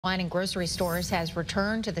Wine and grocery stores has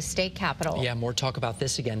returned to the state capitol. Yeah, more talk about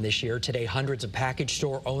this again this year. Today, hundreds of package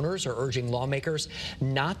store owners are urging lawmakers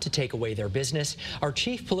not to take away their business. Our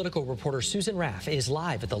chief political reporter, Susan Raff, is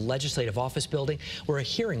live at the Legislative Office Building where a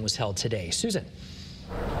hearing was held today. Susan.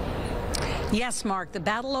 Yes, Mark, the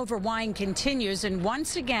battle over wine continues, and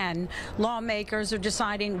once again, lawmakers are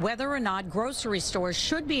deciding whether or not grocery stores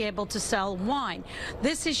should be able to sell wine.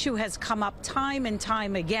 This issue has come up time and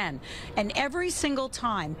time again, and every single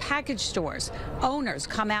time, package stores, owners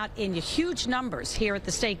come out in huge numbers here at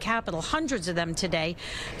the state capitol, hundreds of them today,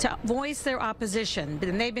 to voice their opposition.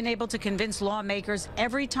 And they've been able to convince lawmakers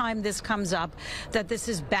every time this comes up that this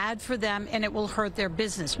is bad for them and it will hurt their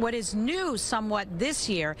business. What is new somewhat this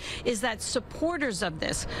year is that supporters of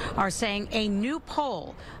this are saying a new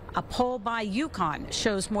poll, a poll by UConn,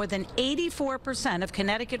 shows more than 84% of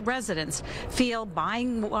Connecticut residents feel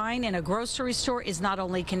buying wine in a grocery store is not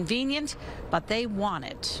only convenient, but they want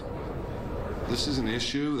it. This is an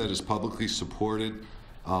issue that is publicly supported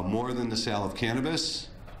more than the sale of cannabis,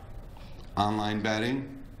 online betting,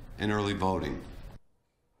 and early voting.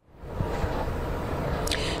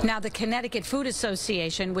 Now, the Connecticut Food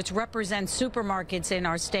Association, which represents supermarkets in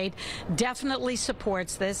our state, definitely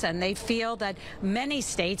supports this, and they feel that many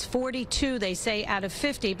states, 42 they say out of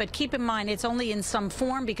 50, but keep in mind it's only in some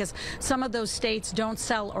form because some of those states don't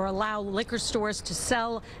sell or allow liquor stores to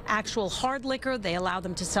sell actual hard liquor. They allow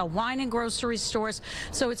them to sell wine in grocery stores,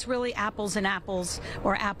 so it's really apples and apples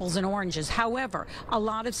or apples and oranges. However, a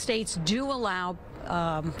lot of states do allow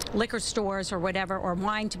liquor stores or whatever, or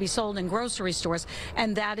wine to be sold in grocery stores,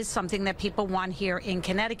 and that is something that people want here in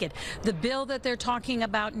Connecticut. The bill that they're talking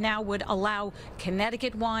about now would allow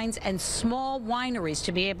Connecticut wines and small wineries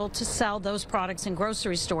to be able to sell those products in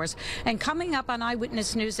grocery stores. And coming up on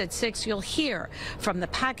Eyewitness News at 6, you'll hear from the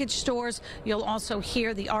package stores. You'll also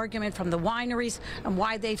hear the argument from the wineries and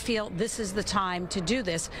why they feel this is the time to do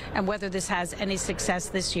this and whether this has any success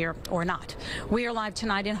this year or not. We are live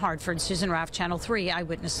tonight in Hartford. Susan Raff, Channel 3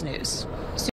 Eyewitness News.